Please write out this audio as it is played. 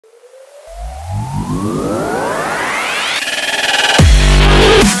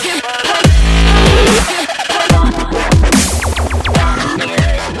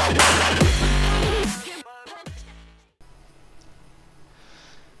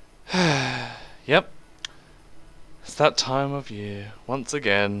Yep, it's that time of year once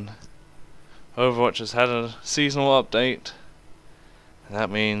again. Overwatch has had a seasonal update, and that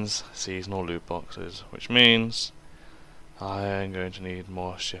means seasonal loot boxes, which means I am going to need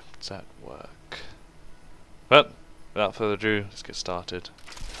more shifts at work. But without further ado, let's get started.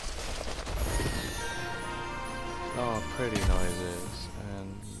 Oh, pretty noises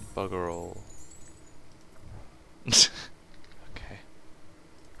and bugger all. Okay.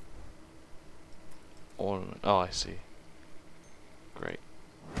 Ornament. Oh, I see. Great.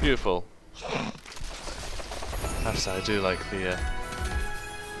 Beautiful. That's I do like the yeah.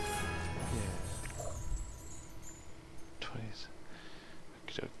 20s.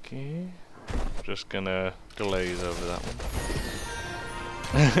 Okie dokie. Just gonna glaze over that one.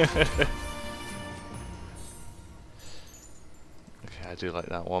 Okay, I do like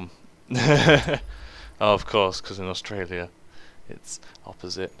that one. Oh, of course, because in Australia it's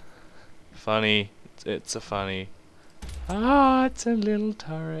opposite. Funny. It's a funny. Ah, it's a little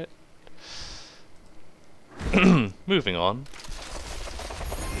turret. Moving on.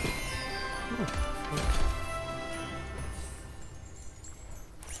 Ooh,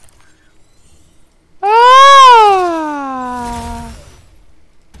 ah!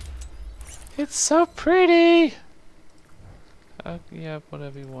 It's so pretty! Yeah,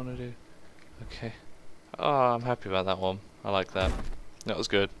 whatever you want to do. Okay. Oh, I'm happy about that one. I like that. That was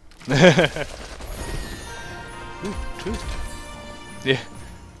good. Ooh, two. Yeah.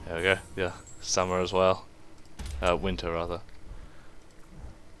 There we go. Yeah. Summer as well. Winter rather.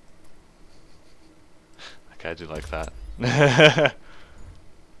 Okay, I do like that.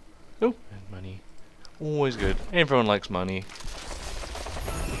 Oh, and money. Always good. Everyone likes money.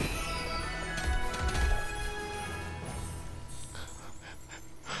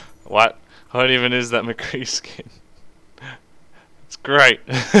 What? What even is that McCree skin? It's great.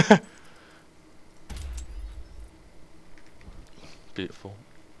 Beautiful.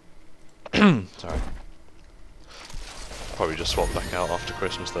 Sorry. Probably just swap back out after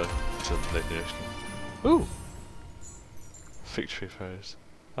Christmas though. To the legendary skin. Ooh! Victory pose.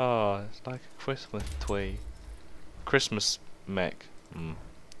 Oh, it's like a Christmas twee. Christmas mech.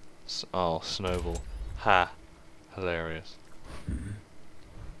 Oh, Snowball. Ha! Hilarious.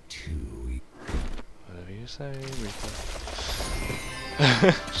 Whatever you say, Reaper.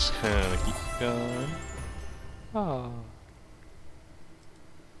 Just gonna keep going. Oh.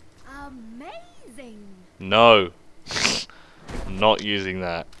 Amazing! No! I'm not using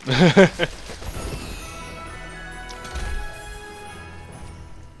that.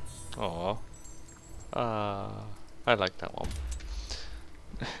 Aww. I like that one.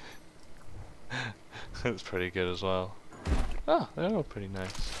 That's pretty good as well. Oh, they're all pretty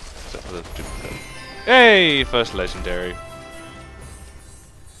nice. Except for the duplicate. Hey! First legendary.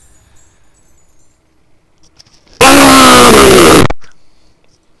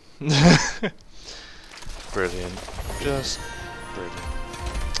 Brilliant. Just brilliant.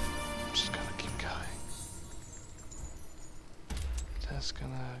 I'm just gonna keep going. Just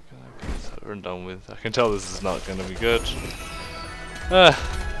gonna get this over and done with. I can tell this is not gonna be good.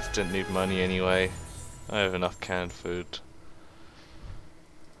 Just didn't need money anyway. I have enough canned food.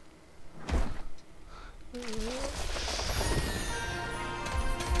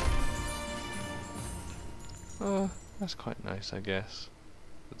 That's quite nice, I guess,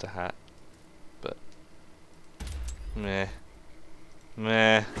 with the hat. But meh.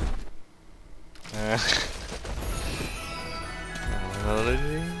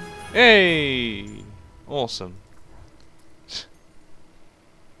 Hey! Awesome.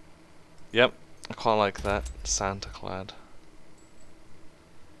 Yep, I quite like that. Santa clad.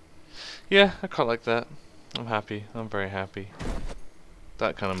 Yeah, I quite like that. I'm happy. I'm very happy.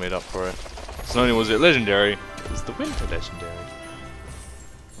 That kind of made up for it. So not only was it legendary, it was the winter legendary.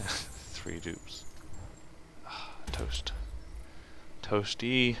 3 dupes. Toast.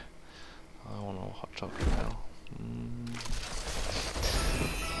 Toasty. I want a hot chocolate now.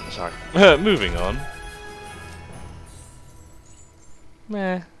 Sorry. Moving on.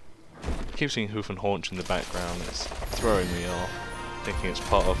 Meh. I keep seeing hoof and haunch in the background. It's throwing me off. Thinking it's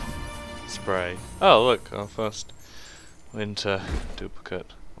part of spray. Oh look, our first winter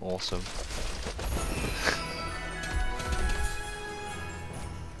duplicate. Awesome.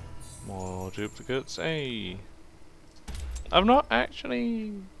 More duplicates. Hey! I've not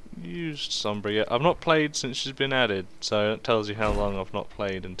actually used Sombra yet. I've not played since she's been added, so it tells you how long I've not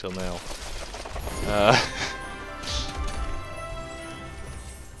played until now.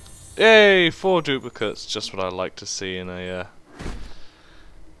 Yay! 4 duplicates, just what I like to see in a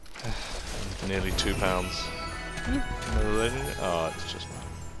nearly £2. Another legendary. Oh, it's just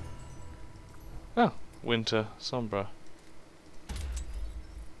winter sombra.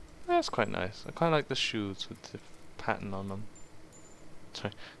 That's quite nice. I quite like the shoes with the pattern on them.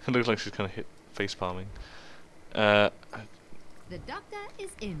 Sorry, it looks like she's kind of hit face palming. The doctor is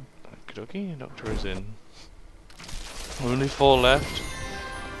in. Okie dokie, doctor is in. Only 4 left.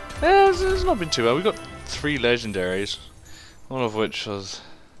 Yeah, it's not been too bad. We got 3 legendaries, one of which was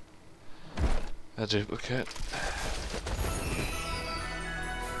a duplicate.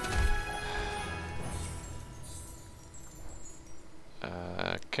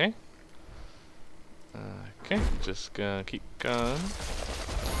 Okay. Okay, just gonna keep going.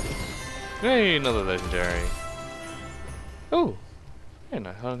 Hey, another legendary. Oh, very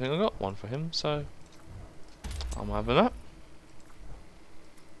nice. I don't think I got one for him, so I'm having that.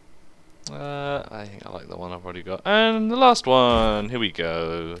 I think I like the one I've already got. And the last one, here we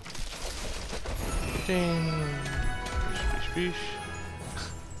go. Ding. Bish, bish,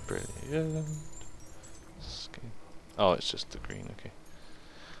 bish. Brilliant. Oh, it's just the green, okay.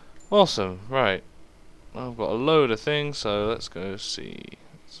 Awesome, right. I've got a load of things, so let's go see.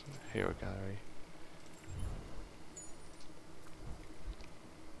 Hero gallery.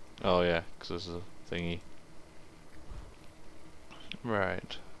 Oh yeah, because there's a thingy.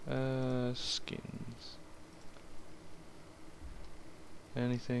 Right. Skins.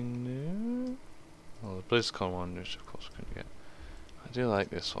 Anything new? Oh, the BlizzCon one, which of course we couldn't get. I do like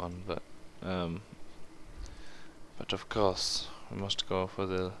this one, but of course we must go for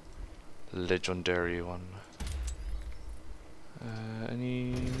the legendary one.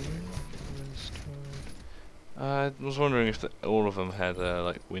 Any? I was wondering if all of them had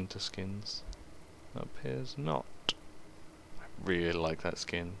like winter skins. Appears not. I really like that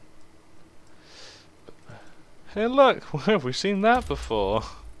skin. Hey look, where have we seen that before?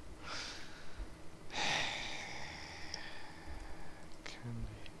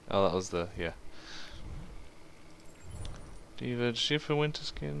 Oh, that was the, yeah. Diva, does she have a winter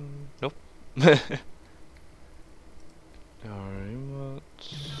skin? Nope. Alright.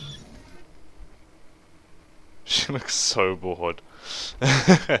 She looks so bored.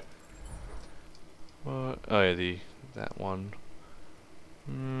 What? Oh yeah, that one.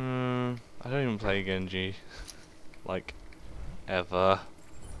 I don't even play Genji. Like, ever.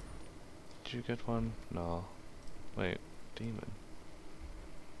 Did you get one? No. Wait, demon.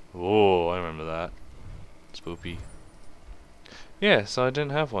 Oh, I remember that. Spoopy. Yeah, so I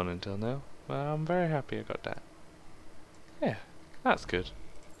didn't have one until now. Well, I'm very happy I got that. Yeah, that's good.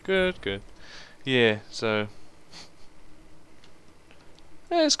 Good, good. Yeah, so...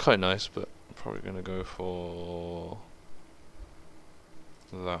 yeah, it's quite nice, but I'm probably going to go for...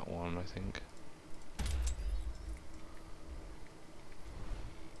 that one, I think.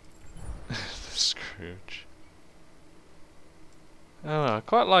 The Scrooge. I don't know, I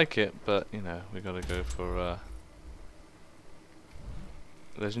quite like it, but, you know, we gotta go for,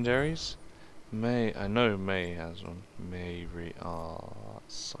 legendaries? May, I know May has one. Oh,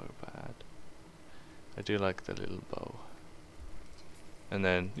 that's so bad. I do like the little bow. And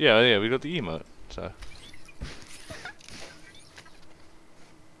then, yeah, we got the emote, so.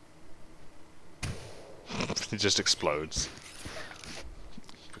 It just explodes.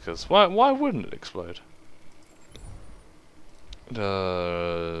 Because, why wouldn't it explode?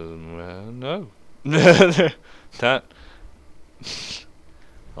 No. That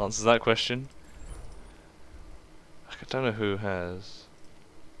answers that question. I don't know who has.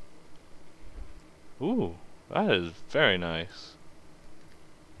 Ooh, that is very nice.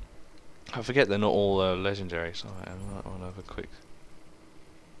 I forget they're not all legendary, so I might want to have a quick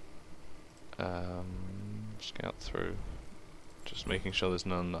scout through, just making sure there's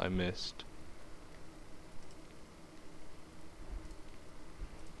none that I missed.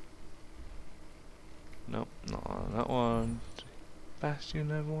 Nope, not on that one. Bastion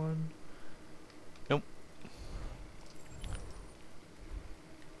have one. Nope.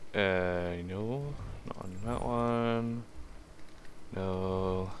 No, not on that one.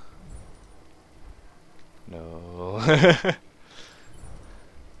 No. No. No.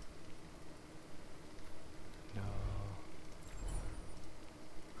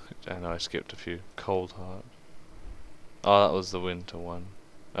 I know I skipped a few. Cold Heart. Oh, that was the winter one.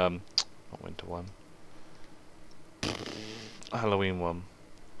 Not winter one. Halloween one.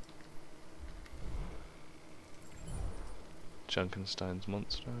 Junkenstein's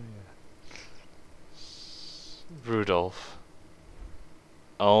monster, yeah. Rudolph.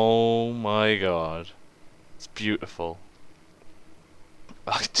 Oh my god. It's beautiful.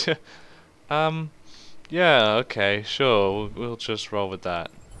 Yeah, okay, sure. We'll just roll with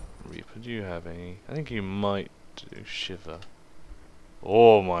that. Reaper, do you have any? I think you might do Shiver.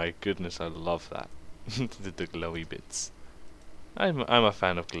 Oh my goodness, I love that. the glowy bits. I'm a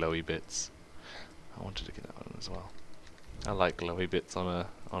fan of glowy bits. I wanted to get that one as well. I like glowy bits on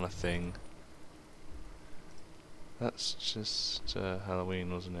a thing. That's just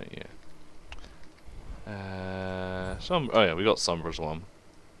Halloween, wasn't it? Yeah. Oh yeah, we got Sombra's one.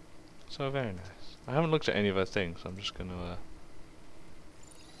 So very nice. I haven't looked at any of her things, so I'm just gonna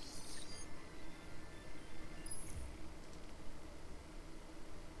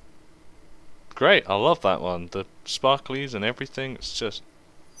Great, I love that one. The sparklies and everything, it's just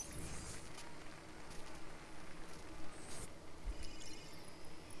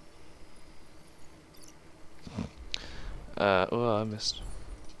oh, I missed.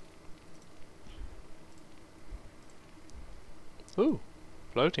 Ooh,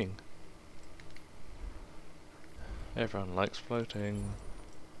 floating. Everyone likes floating.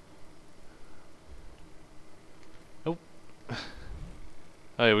 Oh.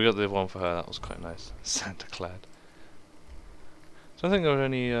 Oh yeah, we got the one for her, that was quite nice. Santa clad. So I think there were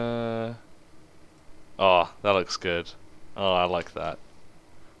any oh, that looks good. Oh, I like that.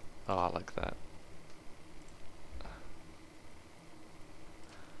 Oh, I like that.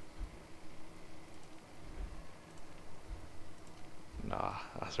 Nah,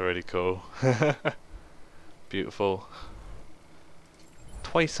 that's really cool. Beautiful.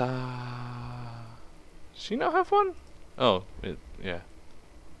 Twice. Does she not have one? Oh, yeah.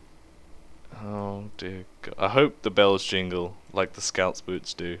 Oh dear God. I hope the bells jingle like the Scout's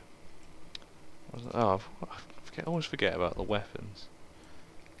boots do. Oh, I always forget about the weapons.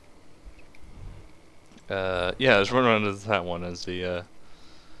 Yeah, let's run around as that one as the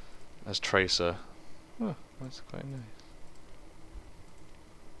as Tracer. Oh, that's quite nice.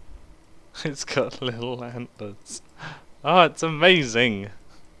 It's got little antlers. Oh, it's amazing!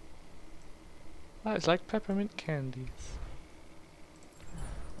 Oh, it's like peppermint candies.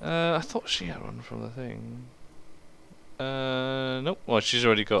 I thought she had one from the thing. Nope. Well, she's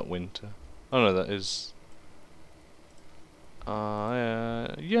already got winter. Oh no, that is...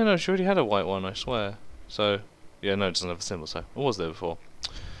 yeah, no, she already had a white one, I swear. So, yeah, no, it doesn't have a symbol, so it was there before.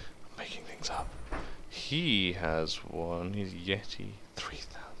 I'm making things up. He has one, he's Yeti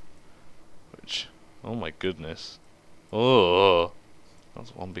 3000. Which, oh my goodness. Oh,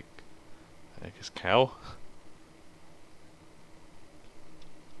 that's one big, I guess, cow.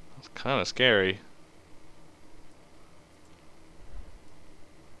 That's kind of scary.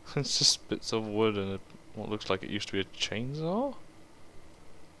 It's just bits of wood and what looks like it used to be a chainsaw?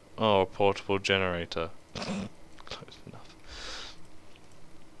 Oh, a portable generator. Close enough.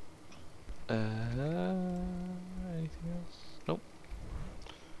 Anything else? Nope.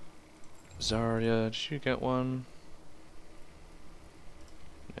 Zarya, did you get one?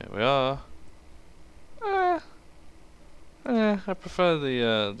 There we are. I prefer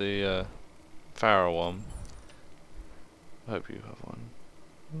the Pharaoh one. I hope you have one.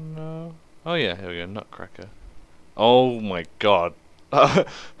 No. Oh yeah, here we go, Nutcracker. Oh my god. I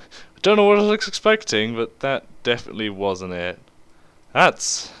don't know what I was expecting, but that definitely wasn't it. That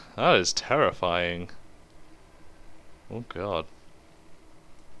is terrifying. Oh god.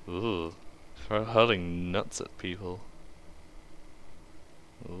 Ooh. Throw hurling nuts at people.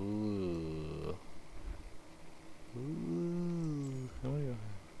 Ooh. Ooh. How many do I have?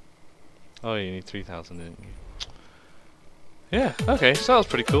 Oh, you need 3,000, didn't you? Yeah, okay, so that was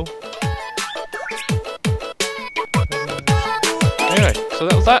pretty cool. Anyway, so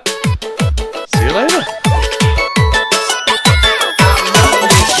that was that. See you later.